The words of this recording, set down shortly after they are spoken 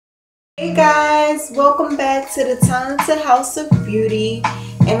Hey guys, welcome back to the Talented House of Beauty.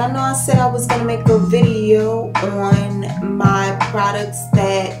 And I know I said I was going to make a video on my products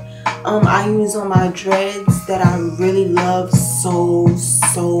that I use on my dreads that I really love so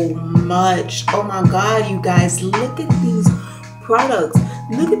much. Oh my god, you guys, look at these products.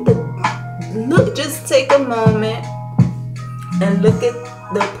 Just take a moment and look at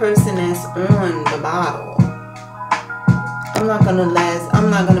the person that's on the bottle. I'm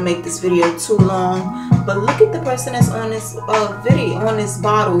not gonna make this video too long, but look at the person that's on this on this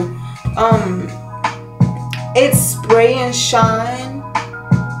bottle. It's Spray and Shine.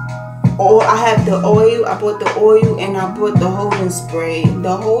 Or I have the oil. I bought the oil and I bought the holding spray.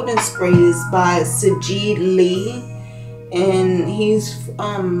 The holding spray is by Sajid Lee, and he's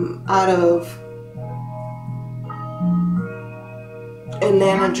out of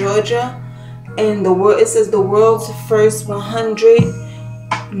Atlanta, Georgia. And it says the world's first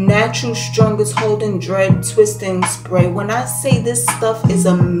 100 natural strongest holding dread twisting spray. When I say this stuff is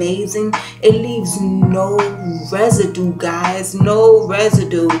amazing, it leaves no residue, guys. No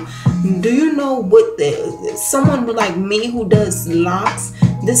residue. Do you know what someone like me who does locks,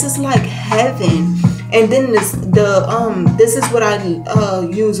 this is like heaven. And then this is what I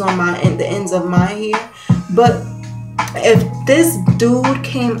use on the ends of my hair. But if this dude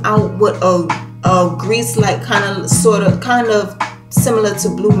came out with a grease like kind of similar to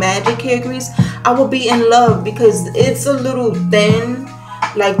Blue Magic hair grease, I would be in love, because it's a little thin.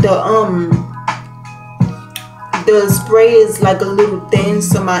 Like the spray is like a little thin,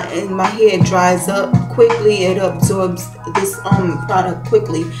 so my hair dries up quickly. It absorbs this product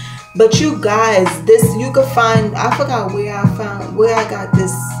quickly. But you guys, you could find, I forgot where I got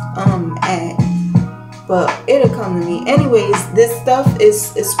this at, but it'll come to me. Anyways, this stuff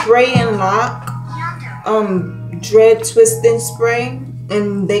is Spray and Lock dread twisting spray,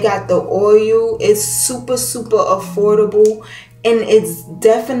 and they got the oil. It's super affordable, and it's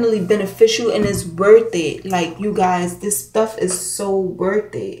definitely beneficial, and it's worth it. Like, you guys, this stuff is so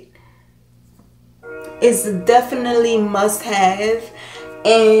worth it. It's definitely must have.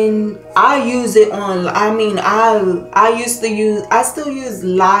 And I use it on, I still use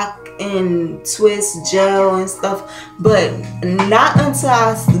lock and twist gel and stuff, but not until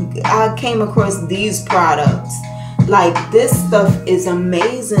I came across these products. Like, this stuff is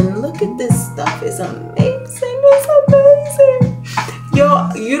amazing. Look at this stuff. It's amazing. It's amazing. Yo,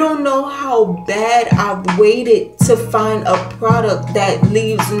 you don't know how bad I've waited to find a product that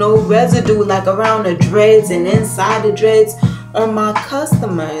leaves no residue, like around the dreads and inside the dreads on my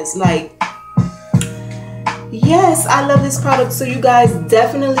customers. Like, yes, I love this product. So you guys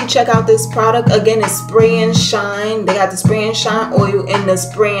definitely check out this product. Again, it's Spray and Shine. They got the Spray and Shine oil and the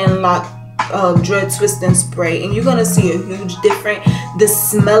Spray and Lock dread twisting spray, and you're gonna see a huge difference. The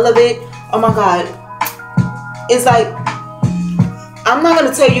smell of it, oh my god, it's like, I'm not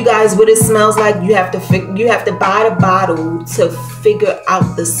gonna tell you guys what it smells like. You have to buy the bottle to figure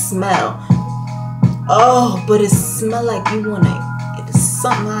out the smell. Oh, but it smells like you wanna get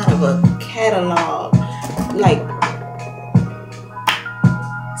something out of a catalog. Like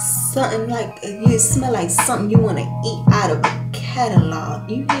something like, you smell like something you want to eat out of a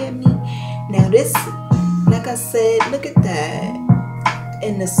catalog. You hear me? Now this, like I said, look at that.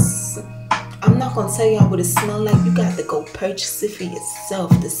 And this, I'm not gonna tell y'all what it smells like. You got to go purchase it for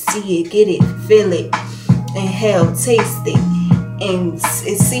yourself to see it, get it, feel it, and hell, taste it, and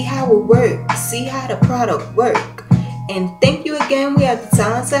see how it works. See how the product works. And thank you again. We are the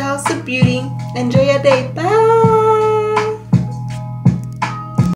Talented House of Beauty. Enjoy your day. Bye.